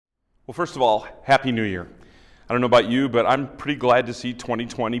Well, first of all, Happy New Year. I don't know about you, but I'm pretty glad to see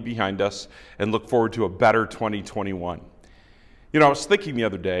 2020 behind us and look forward to a better 2021. I was thinking the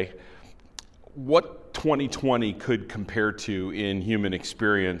other day, what 2020 could compare to in human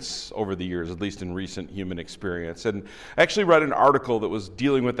experience over the years, at least in recent human experience. And I actually read an article that was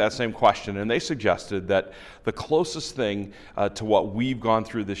dealing with that same question, and they suggested that the closest thing to what we've gone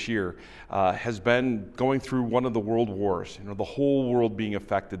through this year has been going through one of the world wars. The whole world being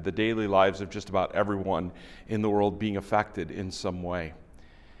affected, the daily lives of just about everyone in the world being affected in some way.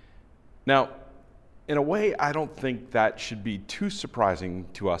 Now, in a way, I don't think that should be too surprising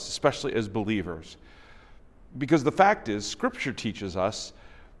to us, especially as believers. Because the fact is, Scripture teaches us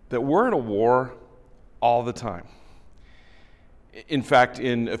that we're in a war all the time. In fact,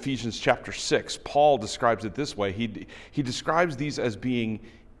 in Ephesians chapter 6, Paul describes it this way. He describes these as being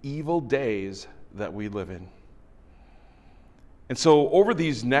evil days that we live in. And so over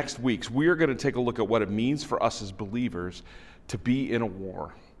these next weeks, we are going to take a look at what it means for us as believers to be in a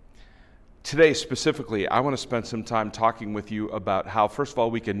war. Today, specifically, I want to spend some time talking with you about how, first of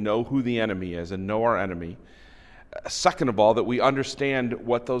all, we can know who the enemy is and know our enemy. Second of all, that we understand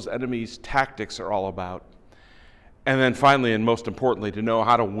what those enemies' tactics are all about. And then finally, and most importantly, to know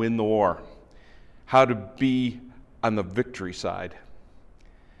how to win the war, how to be on the victory side.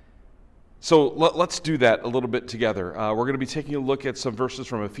 So let's do that a little bit together. We're going to be taking a look at some verses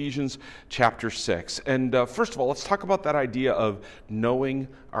from Ephesians chapter 6. And first of all, let's talk about that idea of knowing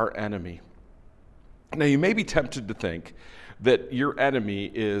our enemy. Now, you may be tempted to think that your enemy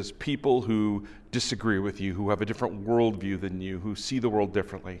is people who disagree with you, who have a different worldview than you, who see the world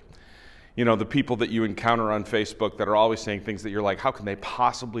differently. The people that you encounter on Facebook that are always saying things that you're like, how can they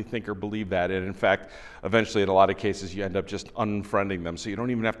possibly think or believe that? And in fact, eventually in a lot of cases, you end up just unfriending them, so you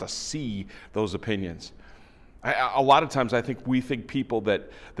don't even have to see those opinions. A lot of times I think we think people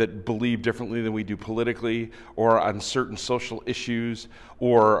that believe differently than we do politically or on certain social issues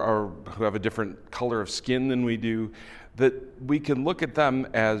or who have a different color of skin than we do, that we can look at them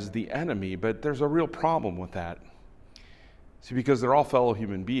as the enemy, but there's a real problem with that. See, because they're all fellow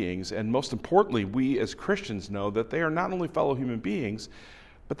human beings, and most importantly, we as Christians know that they are not only fellow human beings,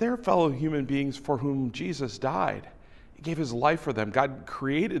 but they're fellow human beings for whom Jesus died. He gave his life for them. God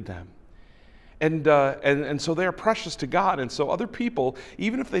created them. And so they are precious to God. And so other people,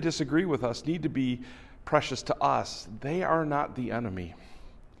 even if they disagree with us, need to be precious to us. They are not the enemy.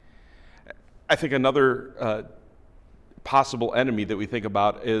 I think another possible enemy that we think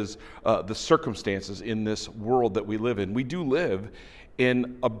about is the circumstances in this world that we live in. We do live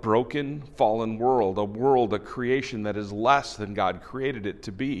in a broken, fallen world, a creation that is less than God created it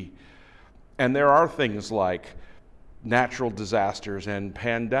to be. And there are things like natural disasters and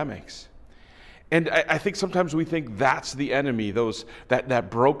pandemics. And I think sometimes we think that's the enemy, that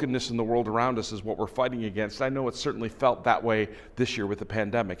brokenness in the world around us is what we're fighting against. I know it's certainly felt that way this year with the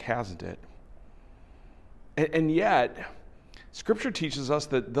pandemic, hasn't it? And yet, Scripture teaches us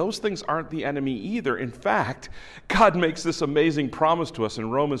that those things aren't the enemy either. In fact, God makes this amazing promise to us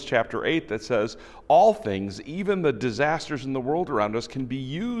in Romans chapter 8 that says, all things, even the disasters in the world around us, can be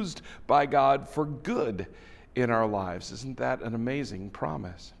used by God for good in our lives. Isn't that an amazing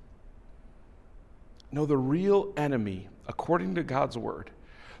promise? No, the real enemy, according to God's word,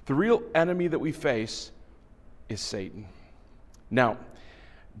 the real enemy that we face is Satan. Now,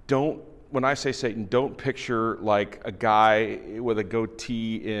 when I say Satan, don't picture like a guy with a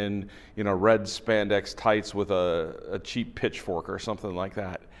goatee in red spandex tights with a cheap pitchfork or something like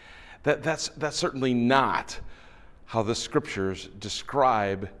that. That's certainly not how the Scriptures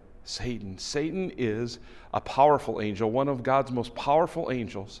describe Satan. Satan is a powerful angel, one of God's most powerful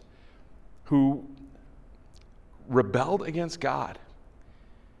angels, who rebelled against God,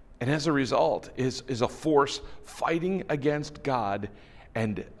 and as a result is a force fighting against God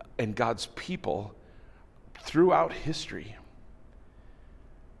and God's people throughout history.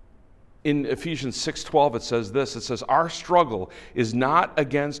 In Ephesians 6:12 it says this, it says, our struggle is not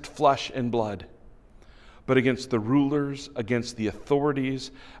against flesh and blood, but against the rulers, against the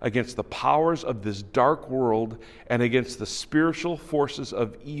authorities, against the powers of this dark world, and against the spiritual forces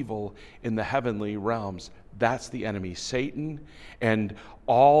of evil in the heavenly realms. That's the enemy, Satan, and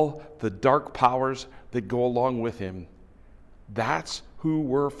all the dark powers that go along with him. That's who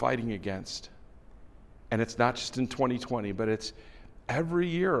we're fighting against. And it's not just in 2020, but it's every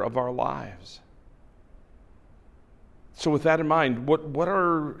year of our lives. So with that in mind, what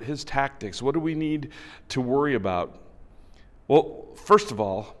are his tactics? What do we need to worry about? Well, first of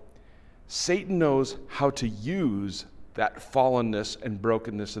all, Satan knows how to use that fallenness and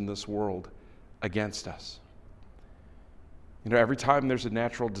brokenness in this world against us. Every time there's a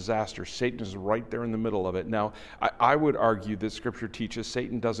natural disaster, Satan is right there in the middle of it. Now, I would argue that Scripture teaches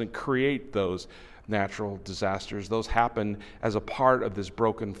Satan doesn't create those natural disasters. Those happen as a part of this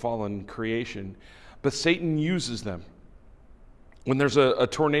broken, fallen creation. But Satan uses them. When there's a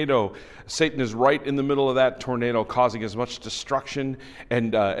tornado, Satan is right in the middle of that tornado, causing as much destruction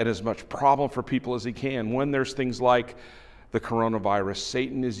and as much problem for people as he can. When there's things like the coronavirus,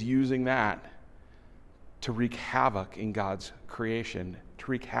 Satan is using that to wreak havoc in God's creation,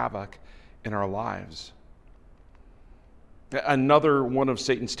 to wreak havoc in our lives. Another one of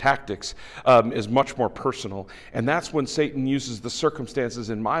Satan's tactics is much more personal, and that's when Satan uses the circumstances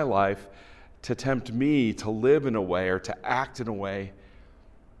in my life to tempt me to live in a way or to act in a way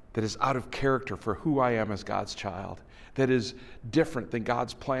that is out of character for who I am as God's child, that is different than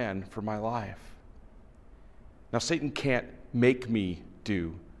God's plan for my life. Now, Satan can't make me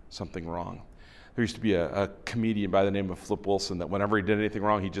do something wrong. There used to be a comedian by the name of Flip Wilson that whenever he did anything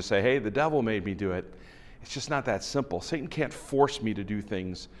wrong, he'd just say, hey, the devil made me do it. It's just not that simple. Satan can't force me to do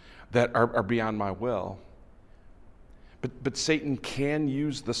things that are beyond my will. But Satan can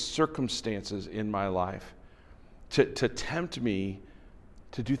use the circumstances in my life to tempt me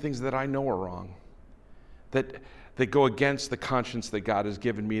to do things that I know are wrong, that go against the conscience that God has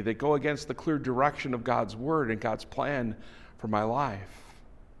given me, that go against the clear direction of God's word and God's plan for my life.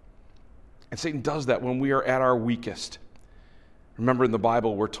 And Satan does that when we are at our weakest. Remember in the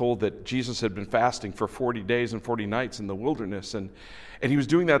Bible, we're told that Jesus had been fasting for 40 days and 40 nights in the wilderness. And he was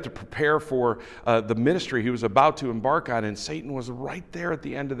doing that to prepare for the ministry he was about to embark on. And Satan was right there at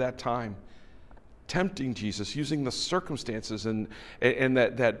the end of that time, tempting Jesus, using the circumstances and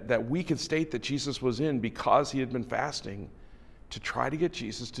that weakened state that Jesus was in because he had been fasting to try to get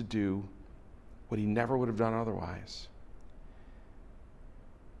Jesus to do what he never would have done otherwise.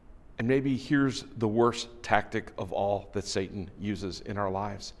 And maybe here's the worst tactic of all that Satan uses in our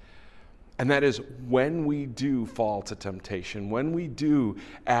lives. And that is when we do fall to temptation, when we do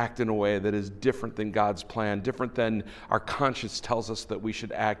act in a way that is different than God's plan, different than our conscience tells us that we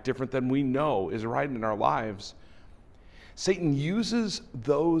should act, different than we know is right in our lives, Satan uses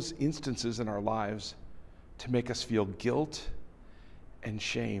those instances in our lives to make us feel guilt and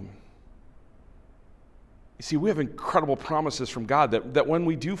shame. You see, we have incredible promises from God that when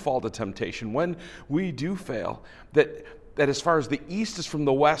we do fall to temptation, when we do fail, that as far as the east is from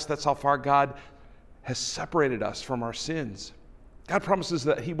the west, that's how far God has separated us from our sins. God promises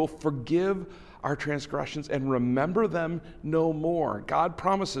that he will forgive our transgressions and remember them no more. God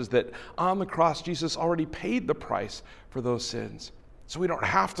promises that on the cross, Jesus already paid the price for those sins. So we don't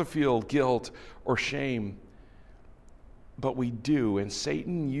have to feel guilt or shame, but we do, and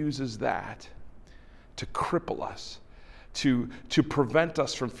Satan uses that to cripple us, to prevent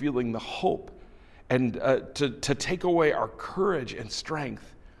us from feeling the hope, and to take away our courage and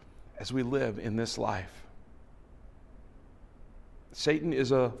strength as we live in this life. Satan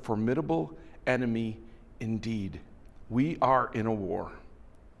is a formidable enemy indeed. We are in a war.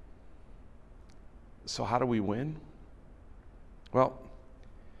 So how do we win? Well,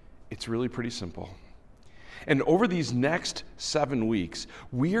 it's really pretty simple. And over these next 7 weeks,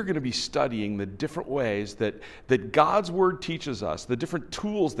 we are going to be studying the different ways that God's Word teaches us, the different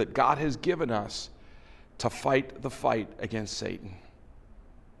tools that God has given us to fight the fight against Satan.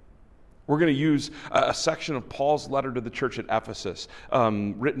 We're going to use a section of Paul's letter to the church at Ephesus,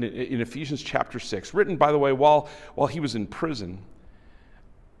 written in Ephesians chapter 6, written, by the way, while he was in prison.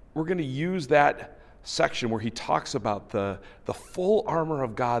 We're going to use that section where he talks about the full armor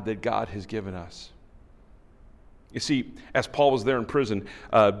of God that God has given us. You see, as Paul was there in prison,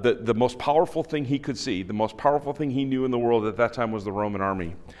 the most powerful thing he could see, the most powerful thing he knew in the world at that time was the Roman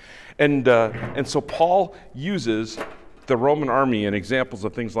army. And so Paul uses the Roman army and examples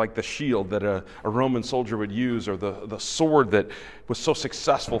of things like the shield that a Roman soldier would use, or the sword that was so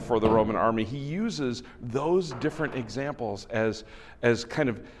successful for the Roman army. He uses those different examples as kind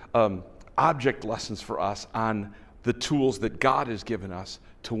of object lessons for us on the tools that God has given us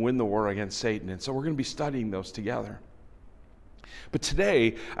to win the war against Satan. And so we're going to be studying those together. But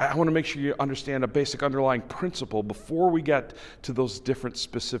today, I want to make sure you understand a basic underlying principle before we get to those different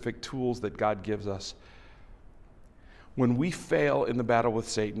specific tools that God gives us. When we fail in the battle with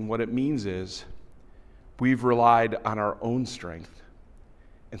Satan, what it means is we've relied on our own strength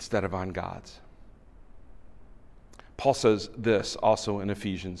instead of on God's. Paul says this also in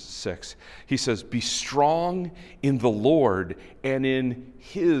Ephesians 6. He says, be strong in the Lord and in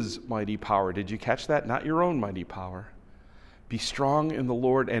his mighty power. Did you catch that? Not your own mighty power. Be strong in the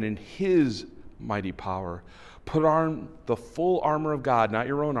Lord and in his mighty power. Put on the full armor of God, not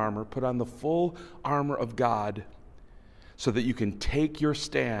your own armor. Put on the full armor of God so that you can take your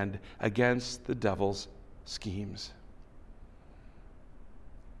stand against the devil's schemes.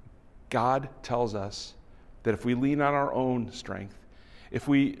 God tells us that if we lean on our own strength, if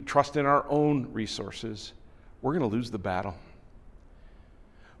we trust in our own resources, we're going to lose the battle.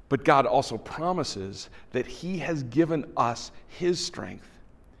 But God also promises that He has given us His strength,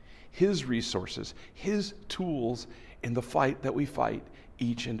 His resources, His tools in the fight that we fight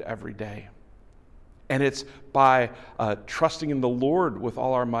each and every day. And it's by trusting in the Lord with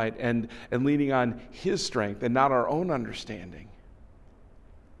all our might and leaning on His strength and not our own understanding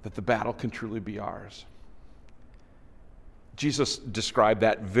that the battle can truly be ours. Jesus described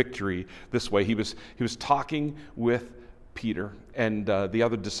that victory this way. He was talking with Peter and the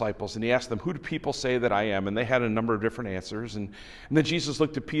other disciples, and He asked them, "Who do people say that I am?" And they had a number of different answers. And then Jesus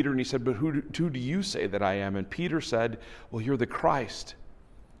looked at Peter and He said, "But who do you say that I am?" And Peter said, "Well, you're the Christ.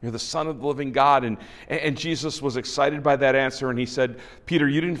 You're the Son of the living God." And Jesus was excited by that answer, and He said, "Peter,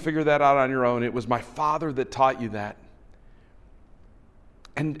 you didn't figure that out on your own. It was my Father that taught you that."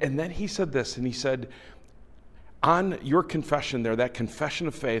 And then He said this, and He said, on your confession there, that confession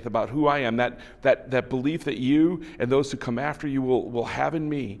of faith about who I am, that belief that you and those who come after you will have in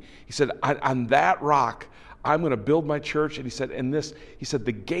me, He said, on that rock, I'm going to build my church. And He said,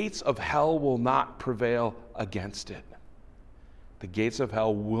 the gates of hell will not prevail against it. The gates of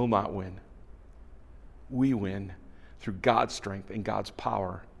hell will not win. We win through God's strength and God's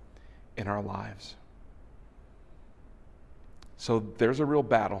power in our lives. So there's a real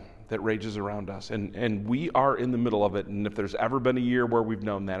battle that rages around us, and we are in the middle of it. And if there's ever been a year where we've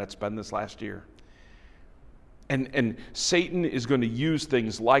known that, it's been this last year. And Satan is going to use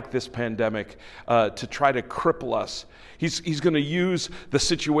things like this pandemic to try to cripple us. He's going to use the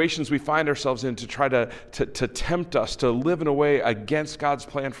situations we find ourselves in to try to tempt us to live in a way against God's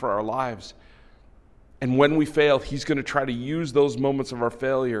plan for our lives. And when we fail, he's going to try to use those moments of our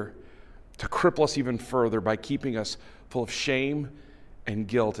failure to cripple us even further by keeping us full of shame and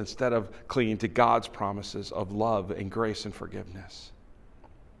guilt instead of clinging to God's promises of love and grace and forgiveness.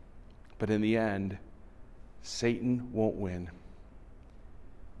 But in the end, Satan won't win,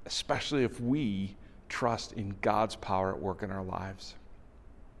 especially if we trust in God's power at work in our lives.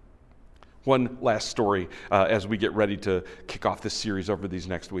 One last story as we get ready to kick off this series over these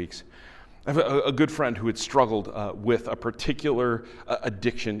next weeks. I have a good friend who had struggled with a particular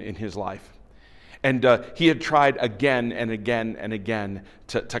addiction in his life. And he had tried again and again and again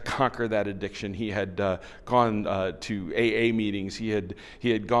to conquer that addiction. He had gone to AA meetings. He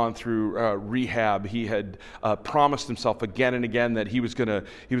had gone through rehab. He had promised himself again and again that he was going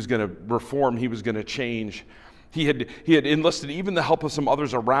to reform. He was going to change. He had enlisted even the help of some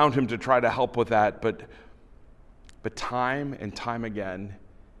others around him to try to help with that. But time and time again,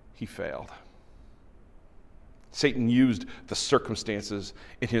 he failed. Satan used the circumstances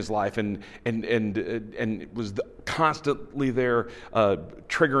in his life and was constantly there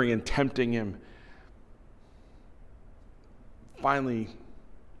triggering and tempting him. Finally,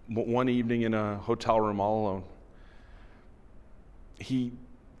 one evening in a hotel room all alone, he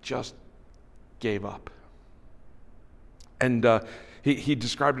just gave up. And he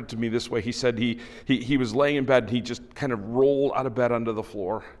described it to me this way. He said he was laying in bed and he just kind of rolled out of bed onto the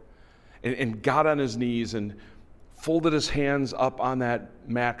floor and got on his knees and folded his hands up on that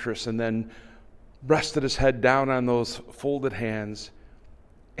mattress and then rested his head down on those folded hands.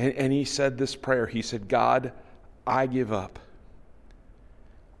 And he said this prayer. He said, "God, I give up.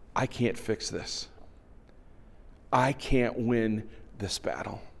 I can't fix this. I can't win this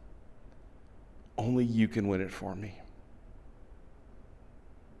battle. Only you can win it for me."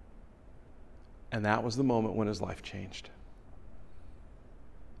 And that was the moment when his life changed.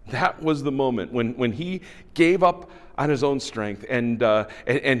 That was the moment when he gave up on his own strength and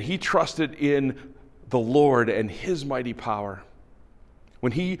he trusted in the Lord and His mighty power.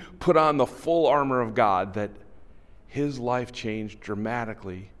 When he put on the full armor of God, that his life changed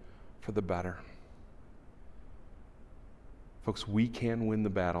dramatically for the better. Folks, we can win the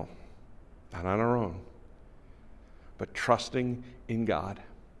battle, not on our own, but trusting in God.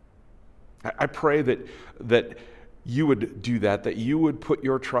 I pray that you would do that you would put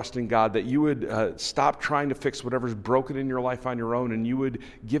your trust in God, that you would stop trying to fix whatever's broken in your life on your own, and you would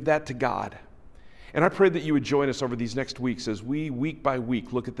give that to God. And I pray that you would join us over these next weeks as we, week by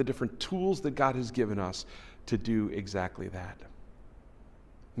week, look at the different tools that God has given us to do exactly that.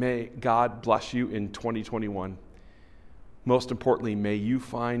 May God bless you in 2021. Most importantly, may you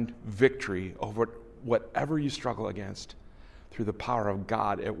find victory over whatever you struggle against through the power of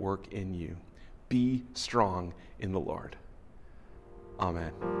God at work in you. Be strong in the Lord.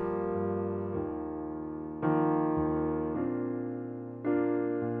 Amen.